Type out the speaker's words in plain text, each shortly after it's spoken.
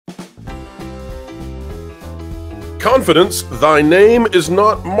Confidence, thy name is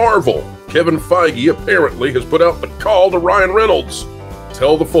not Marvel. Kevin Feige apparently has put out the call to Ryan Reynolds.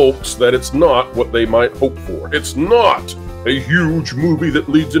 Tell the folks that it's not what they might hope for. It's not a huge movie that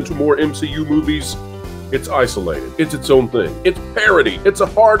leads into more MCU movies. It's isolated. It's its own thing. It's parody. It's a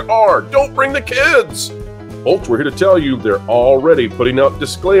hard R. Don't bring the kids. Folks, we're here to tell you they're already putting out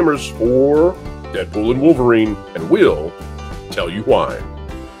disclaimers for Deadpool and Wolverine, and we'll tell you why.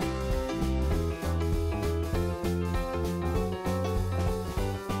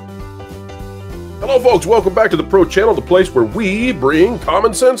 Hello folks, welcome back to the Pro Channel, the place where we bring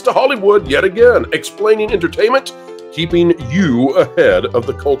common sense to Hollywood yet again, explaining entertainment, keeping you ahead of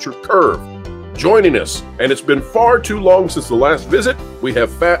the culture curve. Joining us, and it's been far too long since the last visit, we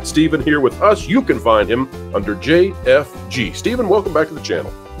have Fat Steven here with us. You can find him under JFG. Steven, welcome back to the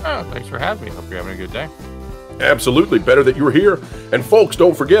channel. Oh, thanks for having me. Hope you're having a good day. Absolutely, better that you were here. And folks,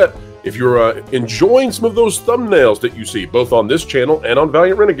 don't forget, if you're enjoying some of those thumbnails that you see, both on this channel and on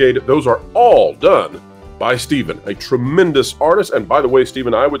Valiant Renegade, those are all done by Steven, a tremendous artist. And by the way,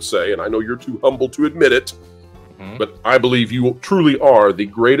 Steven, I would say, and I know you're too humble to admit it, but I believe you truly are the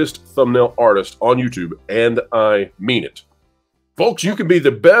greatest thumbnail artist on YouTube, and I mean it. Folks, you can be the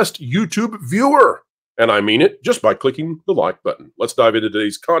best YouTube viewer, and I mean it, just by clicking the like button. Let's dive into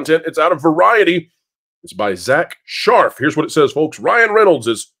today's content. It's out of Variety. It's by Zach Scharf. Here's what it says, folks. Ryan Reynolds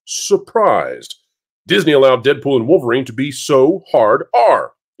is surprised. Disney allowed Deadpool and Wolverine to be so hard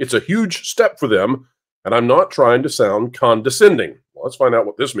R. It's a huge step for them, and I'm not trying to sound condescending. Well, let's find out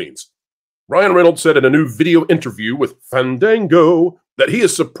what this means. Ryan Reynolds said in a new video interview with Fandango that he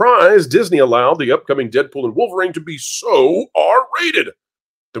is surprised Disney allowed the upcoming Deadpool and Wolverine to be so R-rated.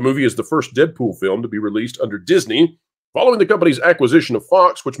 The movie is the first Deadpool film to be released under Disney, following the company's acquisition of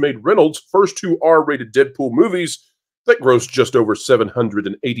Fox, which made Reynolds' first two R-rated Deadpool movies that grossed just over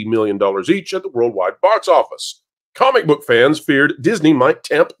 $780 million each at the worldwide box office. Comic book fans feared Disney might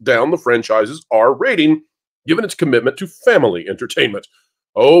tamp down the franchise's R rating, given its commitment to family entertainment.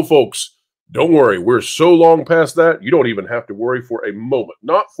 Oh, folks, don't worry. We're so long past that, you don't even have to worry for a moment.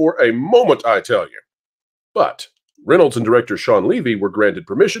 Not for a moment, I tell you. But Reynolds and director Sean Levy were granted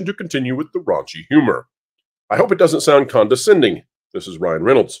permission to continue with the raunchy humor. I hope it doesn't sound condescending. This is Ryan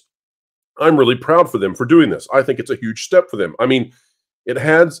Reynolds. I'm really proud for them for doing this. I think it's a huge step for them. I mean, it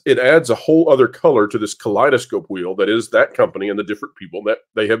adds a whole other color to this kaleidoscope wheel that is that company and the different people that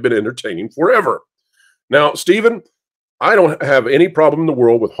they have been entertaining forever. Now, Steven, I don't have any problem in the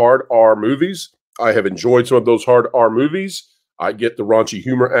world with hard R movies. I have enjoyed some of those hard R movies. I get the raunchy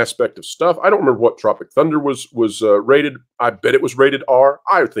humor aspect of stuff. I don't remember what Tropic Thunder was rated. I bet it was rated R.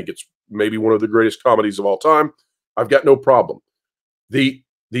 I think it's maybe one of the greatest comedies of all time. I've got no problem. The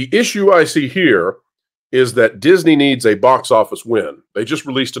issue I see here is that Disney needs a box office win. They just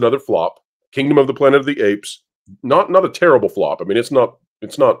released another flop, Kingdom of the Planet of the Apes. Not a terrible flop. I mean, it's not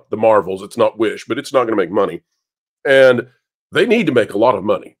the Marvels, it's not Wish, but it's not going to make money. And they need to make a lot of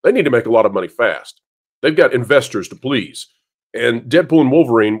money. They need to make a lot of money fast. They've got investors to please. And Deadpool and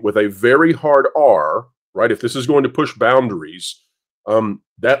Wolverine with a very hard R, right? If this is going to push boundaries,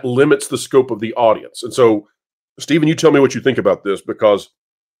 that limits the scope of the audience. And so, Steven, you tell me what you think about this, because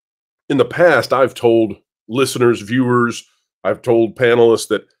in the past, I've told listeners, viewers, I've told panelists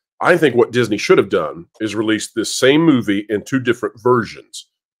that I think what Disney should have done is release this same movie in two different versions,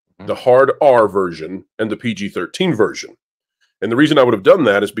 the hard R version and the PG-13 version. And the reason I would have done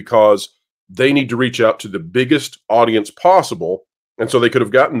that is because they need to reach out to the biggest audience possible. And so they could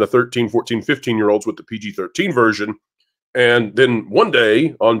have gotten the 13, 14, 15-year-olds with the PG-13 version. And then one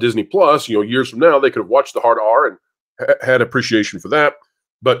day on Disney Plus, years from now, they could have watched the hard R and had appreciation for that.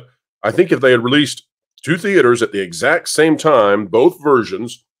 But I think if they had released two theaters at the exact same time, both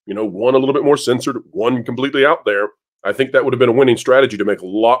versions, one a little bit more censored, one completely out there, I think that would have been a winning strategy to make a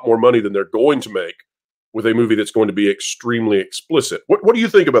lot more money than they're going to make with a movie that's going to be extremely explicit. What do you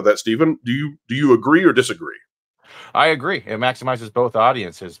think about that, Steven? Do you agree or disagree? I agree. It maximizes both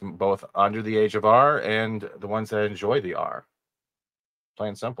audiences, both under the age of R and the ones that enjoy the R.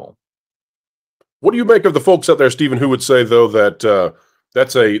 Plain simple. What do you make of the folks out there, Steven, who would say, though, that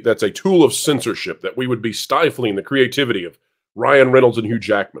that's a tool of censorship, that we would be stifling the creativity of Ryan Reynolds and Hugh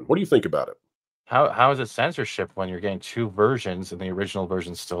Jackman? What do you think about it? How is it censorship when you're getting two versions and the original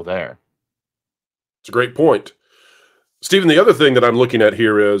version's still there? It's a great point. Steven, the other thing that I'm looking at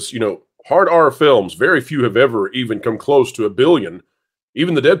here is, hard R films, very few have ever even come close to 1 billion.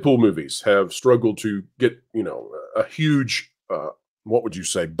 Even the Deadpool movies have struggled to get, a huge, what would you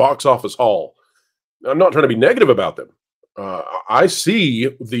say, box office haul. I'm not trying to be negative about them. I see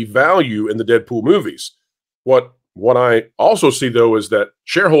the value in the Deadpool movies. What What I also see, though, is that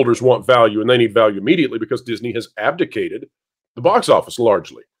shareholders want value, and they need value immediately because Disney has abdicated the box office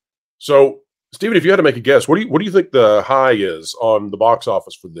largely. So, Steven, if you had to make a guess, what do you think the high is on the box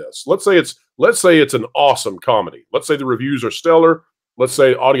office for this? Let's say it's an awesome comedy. Let's say the reviews are stellar. Let's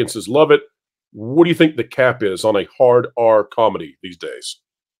say audiences love it. What do you think the cap is on a hard R comedy these days?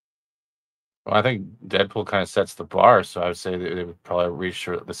 Well, I think Deadpool kind of sets the bar, so I would say that they would probably reach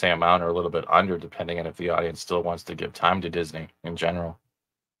the same amount or a little bit under, depending on if the audience still wants to give time to Disney in general.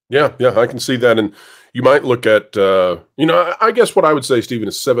 Yeah, I can see that. And you might look at, I guess what I would say, Stephen,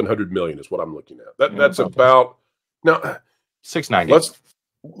 is 700 million is what I'm looking at. That's about now 690.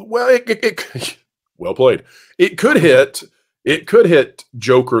 Well played. It could hit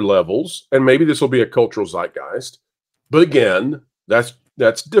Joker levels, and maybe this will be a cultural zeitgeist. But again, that's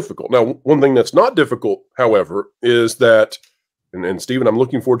difficult. Now, one thing that's not difficult, however, is that, and Stephen, I'm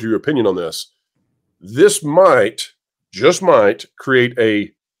looking forward to your opinion on this. This just might create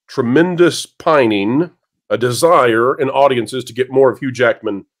a tremendous pining, a desire in audiences to get more of Hugh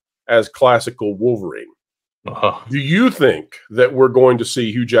Jackman as classical Wolverine. Do you think that we're going to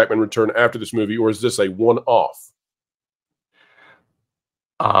see Hugh Jackman return after this movie, or is this a one-off?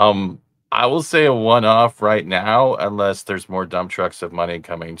 I will say a one-off right now, unless there's more dump trucks of money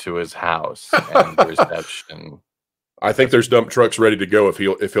coming to his house and reception. I think there's dump trucks ready to go if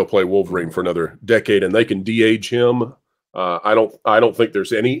he'll play Wolverine for another decade, and they can de-age him. I don't think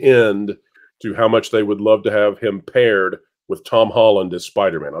there's any end to how much they would love to have him paired with Tom Holland as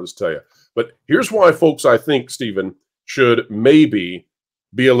Spider-Man. I'll just tell you. But here's why, folks, I think Stephen should maybe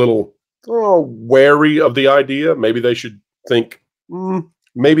be a little wary of the idea. Maybe they should think,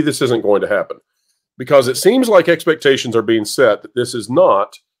 maybe this isn't going to happen, because it seems like expectations are being set that this is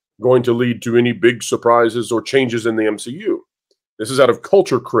not going to lead to any big surprises or changes in the MCU. This is out of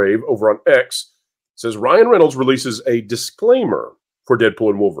Culture Crave over on X. It says Ryan Reynolds releases a disclaimer for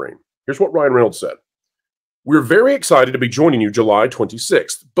Deadpool and Wolverine. Here's what Ryan Reynolds said. We're very excited to be joining you July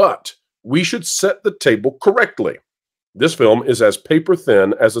 26th, but we should set the table correctly. This film is as paper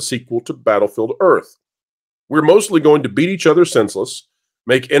thin as a sequel to Battlefield Earth. We're mostly going to beat each other senseless,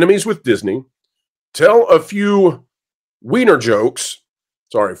 make enemies with Disney, tell a few wiener jokes.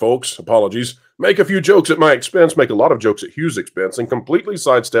 Sorry, folks, apologies. Make a few jokes at my expense, make a lot of jokes at Hughes' expense, and completely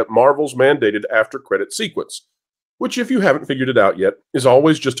sidestep Marvel's mandated after-credit sequence, which, if you haven't figured it out yet, is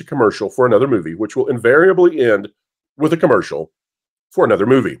always just a commercial for another movie, which will invariably end with a commercial for another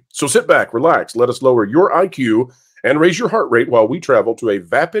movie. So sit back, relax, let us lower your IQ and raise your heart rate while we travel to a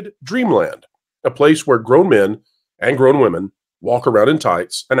vapid dreamland, a place where grown men and grown women walk around in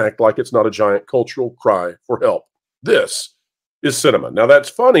tights and act like it's not a giant cultural cry for help. This is cinema. Now, that's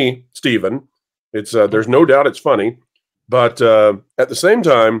funny, Stephen. It's there's no doubt it's funny, but at the same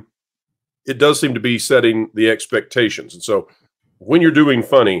time, it does seem to be setting the expectations. And so when you're doing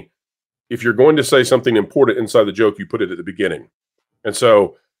funny, if you're going to say something important inside the joke, you put it at the beginning. And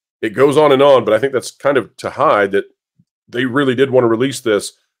so it goes on, but I think that's kind of to hide that they really did want to release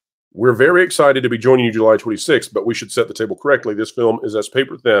this. We're very excited to be joining you July 26th, but we should set the table correctly. This film is as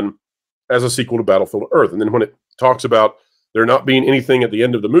paper thin as a sequel to Battlefield Earth. And then when it talks about there not being anything at the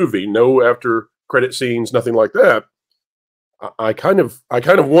end of the movie, no after credit scenes, nothing like that, I kind of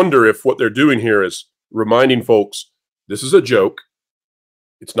wonder if what they're doing here is reminding folks this is a joke.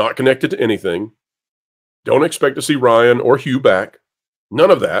 It's not connected to anything. Don't expect to see Ryan or Hugh back.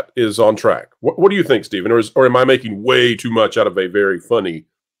 None of that is on track. What do you think, Stephen? Or am I making way too much out of a very funny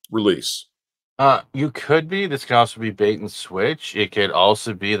release? You could be. This could also be bait and switch. It could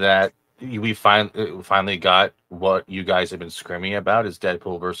also be that we finally got what you guys have been screaming about is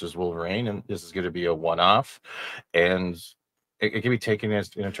Deadpool versus Wolverine, and this is going to be a one-off, and it can be taken as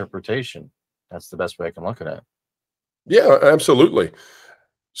an interpretation. That's the best way I can look at it. Yeah, absolutely.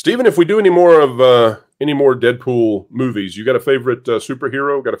 Stephen, if we do any more Deadpool movies, you got a favorite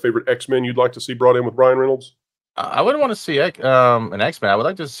superhero? Got a favorite X-Men you'd like to see brought in with Ryan Reynolds? I wouldn't want to see an X-Men. I would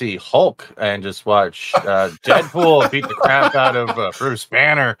like to see Hulk and just watch Deadpool beat the crap out of Bruce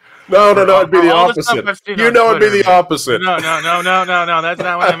Banner. No, it'd be the opposite. You know, it'd be the opposite. No. That's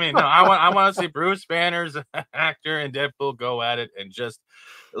not what I mean. No, I want to see Bruce Banner's actor and Deadpool go at it and just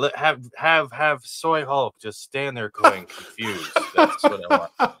have Soy Hulk just stand there going confused. That's what I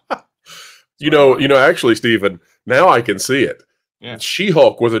want. You know, actually, Stephen, now I can see it. Yeah.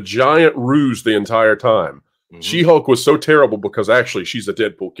 She-Hulk was a giant ruse the entire time. Mm-hmm. She-Hulk was so terrible because actually she's a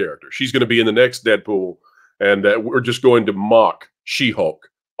Deadpool character. She's going to be in the next Deadpool, and we're just going to mock She-Hulk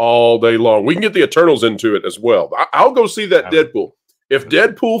all day long. We can get the Eternals into it as well. I'll go see that Deadpool. If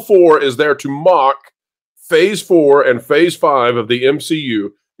Deadpool 4 is there to mock Phase 4 and Phase 5 of the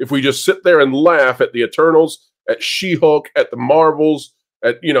MCU, if we just sit there and laugh at the Eternals at She-Hulk, at the Marvels,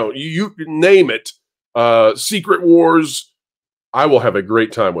 at, you name it, Secret Wars. I will have a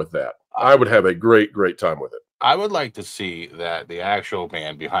great time with that. I would have a great time with it. I would like to see that the actual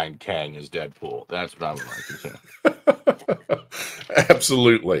man behind Kang is Deadpool. That's what I would like to see.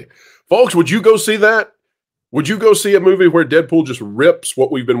 Absolutely. Folks, would you go see that? Would you go see a movie where Deadpool just rips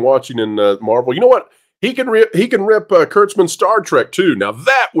what we've been watching in Marvel? You know what? He can rip Kurtzman's Star Trek too. Now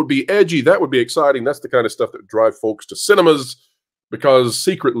that would be edgy. That would be exciting. That's the kind of stuff that would drive folks to cinemas, because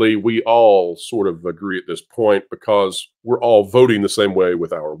secretly we all sort of agree at this point, because we're all voting the same way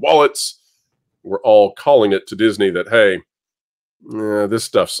with our wallets. We're all calling it to Disney that, hey, this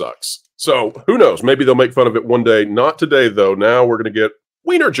stuff sucks. So who knows? Maybe they'll make fun of it one day. Not today, though. Now we're going to get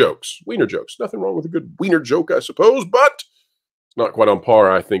wiener jokes. Wiener jokes. Nothing wrong with a good wiener joke, I suppose, but it's not quite on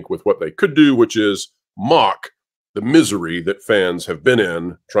par, I think, with what they could do, which is mock the misery that fans have been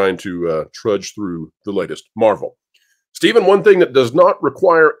in trying to trudge through the latest Marvel. Stephen, one thing that does not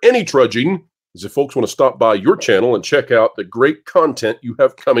require any trudging is if folks want to stop by your channel and check out the great content you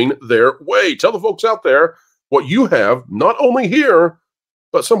have coming their way. Tell the folks out there what you have, not only here,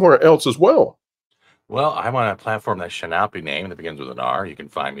 but somewhere else as well. Well, I'm on a platform that shall not be named that begins with an R. You can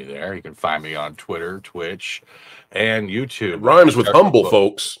find me there. You can find me on Twitter, Twitch, and YouTube. It rhymes with humble,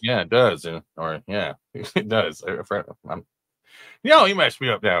 folks. Yeah, it does. Yeah, it does. You messed me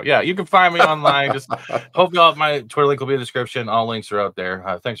up now. Yeah, you can find me online. Just hope my Twitter link will be in the description. All links are out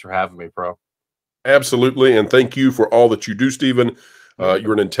there. Thanks for having me, Pro. Absolutely, and thank you for all that you do, Stephen.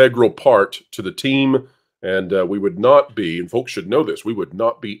 You're an integral part to the team, and we would not be, and folks should know this, we would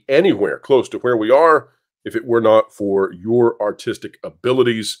not be anywhere close to where we are if it were not for your artistic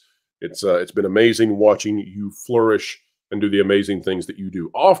abilities. It's been amazing watching you flourish and do the amazing things that you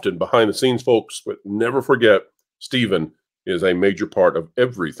do, often behind the scenes, folks, but never forget, Stephen is a major part of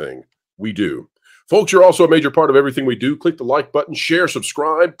everything we do. Folks, you're also a major part of everything we do. Click the like button, share,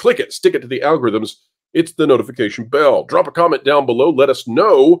 subscribe, click it, stick it to the algorithms. It's the notification bell. Drop a comment down below. Let us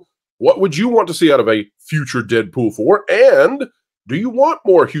know, what would you want to see out of a future Deadpool 4? And do you want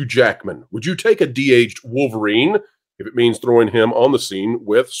more Hugh Jackman? Would you take a de-aged Wolverine if it means throwing him on the scene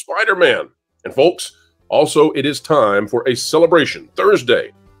with Spider-Man? And folks, also it is time for a celebration.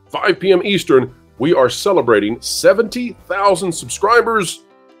 Thursday, 5 p.m. Eastern, we are celebrating 70,000 subscribers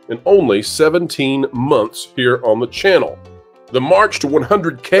in only 17 months here on the channel. The march to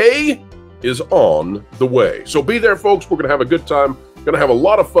 100K is on the way. So be there, folks. We're going to have a good time, going to have a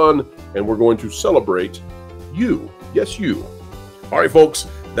lot of fun, and we're going to celebrate you. Yes, you. All right, folks,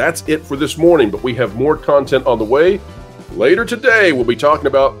 that's it for this morning, but we have more content on the way. Later today, we'll be talking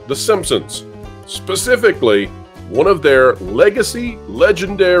about The Simpsons, specifically one of their legacy,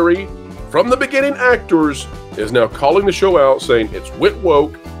 legendary, from the beginning actors is now calling the show out, saying it's wit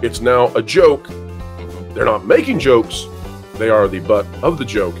woke, it's now a joke. They're not making jokes, they are the butt of the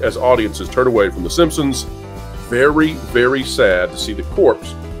joke as audiences turn away from The Simpsons. Very, very sad to see the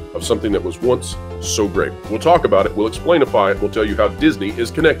corpse of something that was once so great. We'll talk about it, we'll explainify it, we'll tell you how Disney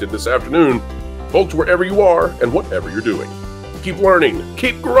is connected this afternoon. Folks, wherever you are and whatever you're doing, keep learning,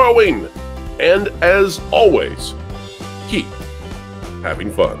 keep growing, and as always, keep having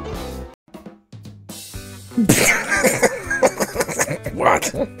fun. What?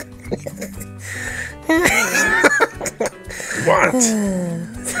 What?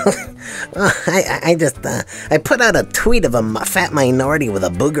 I put out a tweet of a fat minority with a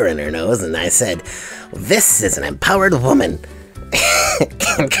booger in her nose, and I said, "This is an empowered woman."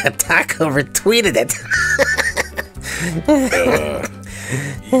 And Kocho retweeted it.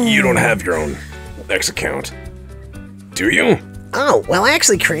 You don't have your own X account, do you? Oh, well, I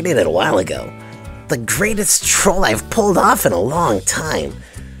actually created it a while ago. The greatest troll I've pulled off in a long time.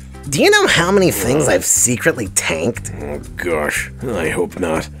 Do you know how many things I've secretly tanked? Oh gosh, I hope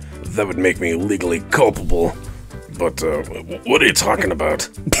not. That would make me legally culpable. But, what are you talking about?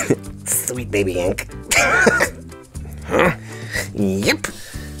 Sweet Baby Inc. Huh? Yep.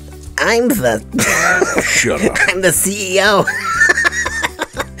 I'm the... Shut up. I'm the CEO.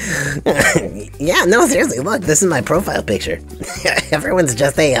 Yeah, no, seriously, look, this is my profile picture. Everyone's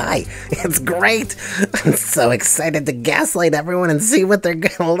just AI. It's great. I'm so excited to gaslight everyone and see what they're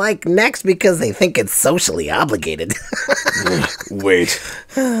gonna like next because they think it's socially obligated. Wait,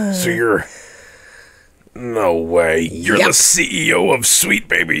 so you're... No way, you're the CEO of Sweet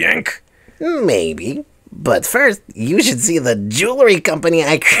Baby Inc? Maybe. But first, you should see the jewelry company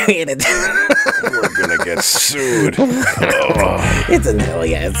I created. We're gonna get sued.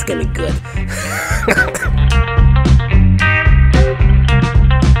 It's gonna be good.